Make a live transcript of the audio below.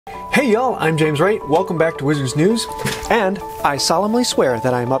Hey y'all, I'm JamesWright. Welcome back to Wizards News, and I solemnly swear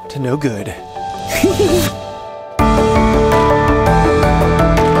that I'm up to no good.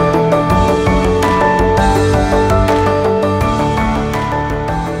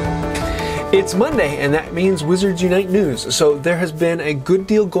 It's Monday, and that means Wizards Unite news. So there has been a good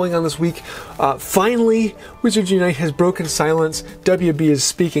deal going on this week. Finally, Wizards Unite has broken silence. WB is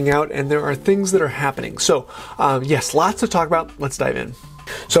speaking out, and there are things that are happening. So yes, lots to talk about. Let's dive in.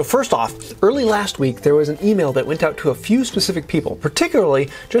 So first off, early last week there was an email that went out to a few specific people, particularly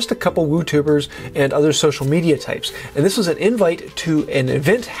just a couple WUTubers and other social media types. And this was an invite to an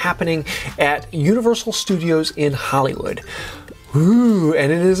event happening at Universal Studios in Hollywood. Ooh,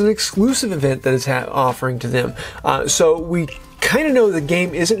 and it is an exclusive event that is offering to them. So we kind of know the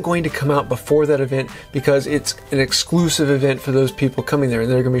game isn't going to come out before that event because it's an exclusive event for those people coming there,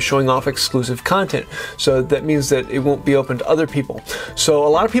 and they're going to be showing off exclusive content. So that means that it won't be open to other people. So a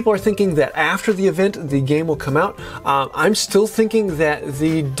lot of people are thinking that after the event the game will come out. I'm still thinking that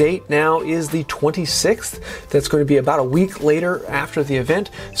the date now is the 26th. That's going to be about a week later after the event.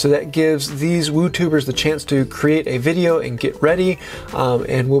 So that gives these WUTubers the chance to create a video and get ready,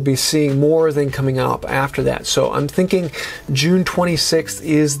 and we'll be seeing more than coming up after that. So I'm thinking June 26th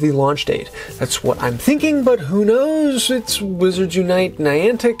is the launch date. That's what I'm thinking, but who knows? It's Wizards Unite,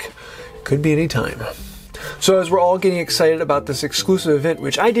 Niantic. Could be any time. So as we're all getting excited about this exclusive event,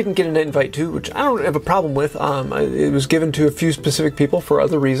 which I didn't get an invite to, which I don't have a problem with, it was given to a few specific people for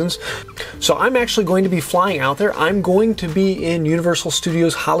other reasons. So I'm actually going to be flying out there. I'm going to be in Universal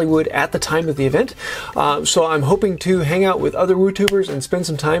Studios Hollywood at the time of the event. So I'm hoping to hang out with other WUTubers and spend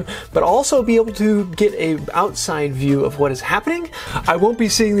some time, but also be able to get an outside view of what is happening. I won't be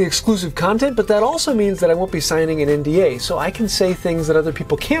seeing the exclusive content, but that also means that I won't be signing an NDA. So I can say things that other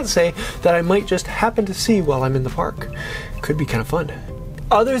people can't say that I might just happen to see while I'm in the park. Could be kind of fun.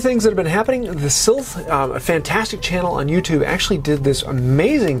 Other things that have been happening, the Sylph, a fantastic channel on YouTube, actually did this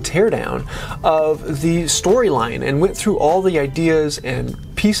amazing teardown of the storyline and went through all the ideas and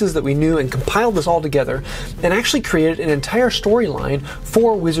pieces that we knew and compiled this all together and actually created an entire storyline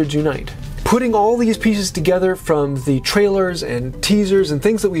for Wizards Unite. Putting all these pieces together from the trailers and teasers and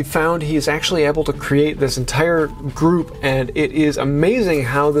things that we've found, he is actually able to create this entire group, and it is amazing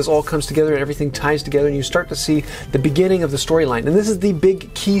how this all comes together and everything ties together, and you start to see the beginning of the storyline. And this is the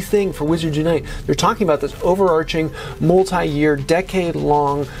big key thing for Wizards Unite. They're talking about this overarching, multi-year,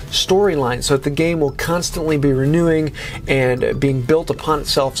 decade-long storyline, so that the game will constantly be renewing and being built upon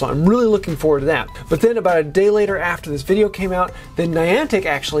itself. So I'm really looking forward to that. But then about a day later after this video came out, then Niantic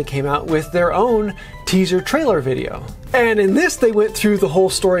actually came out with their own teaser trailer video. And in this they went through the whole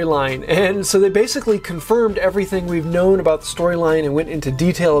storyline, and so they basically confirmed everything we've known about the storyline and went into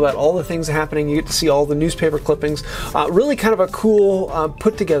detail about all the things happening. You get to see all the newspaper clippings. Really kind of a cool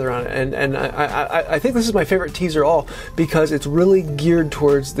put together on it, and I think this is my favorite teaser all because it's really geared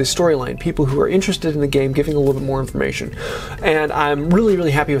towards the storyline, people who are interested in the game giving a little bit more information, and I'm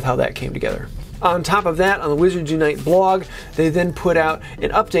really happy with how that came together. On top of that, on the Wizards Unite blog, they then put out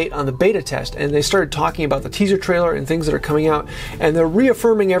an update on the beta test, and they started talking about the teaser trailer and things that are coming out, and they're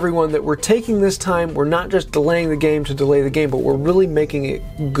reaffirming everyone that we're taking this time, we're not just delaying the game to delay the game, but we're really making it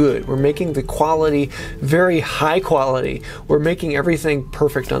good. We're making the quality very high quality. We're making everything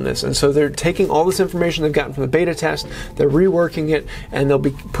perfect on this, and so they're taking all this information they've gotten from the beta test, they're reworking it, and they'll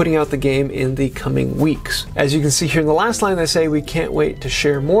be putting out the game in the coming weeks. As you can see here in the last line, they say, we can't wait to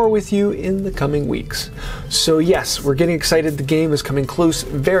share more with you in the coming weeks. So yes, we're getting excited. The game is coming close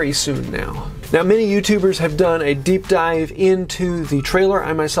very soon now. Now, many YouTubers have done a deep dive into the trailer.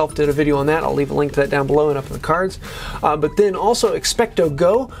 I myself did a video on that. I'll leave a link to that down below and up in the cards. But then also Expecto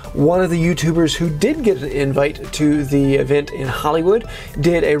Go, one of the YouTubers who did get an invite to the event in Hollywood,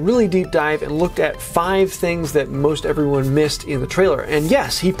 did a really deep dive and looked at 5 things that most everyone missed in the trailer. And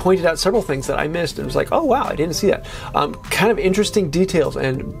yes, he pointed out several things that I missed and was like, oh wow, I didn't see that. Kind of interesting details,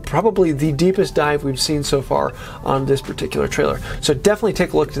 and probably the deepest dive we've seen so far on this particular trailer. So definitely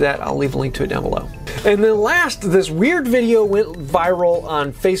take a look at that. I'll leave a link to it down below. And then last, this weird video went viral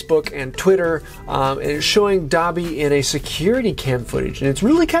on Facebook and Twitter, and it's showing Dobby in a security cam footage, and it's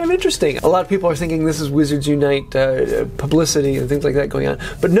really kind of interesting. A lot of people are thinking this is Wizards Unite publicity and things like that going on,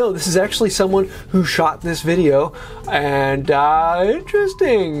 but no, this is actually someone who shot this video, and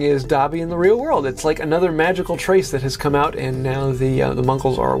interesting. Is Dobby in the real world? It's like another magical trace that has come out, and now the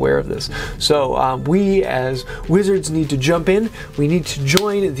Muggles are aware of this. So we as Wizards need to jump in. We need to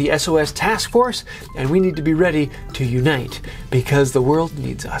join the SOS task force, and we need to be ready to unite because the world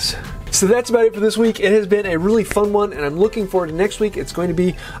needs us. So that's about it for this week. It has been a really fun one, and I'm looking forward to next week. It's going to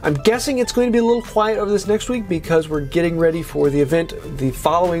be, I'm guessing it's going to be a little quiet over this next week because we're getting ready for the event the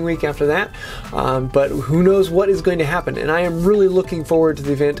following week after that. But who knows what is going to happen, and I am really looking forward to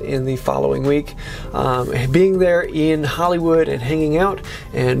the event in the following week. Being there in Hollywood and hanging out,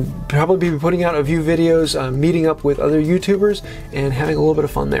 and probably be putting out a few videos, meeting up with other YouTubers, and having a little bit of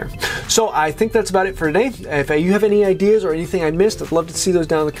fun there. So I think that's about it for today. If you have any ideas or anything I missed, I'd love to see those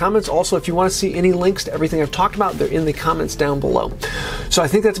down in the comments. Also, if you want to see any links to everything I've talked about, they're in the comments down below. So I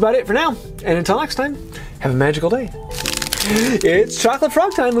think that's about it for now, and until next time, have a magical day. It's Chocolate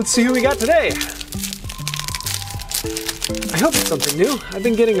Frog time. Let's see who we got today. I hope it's something new. I've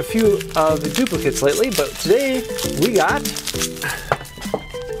been getting a few of the duplicates lately, but today we got...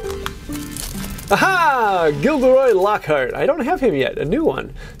 Aha! Gilderoy Lockhart. I don't have him yet, a new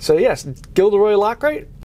one. So yes, Gilderoy Lockhart.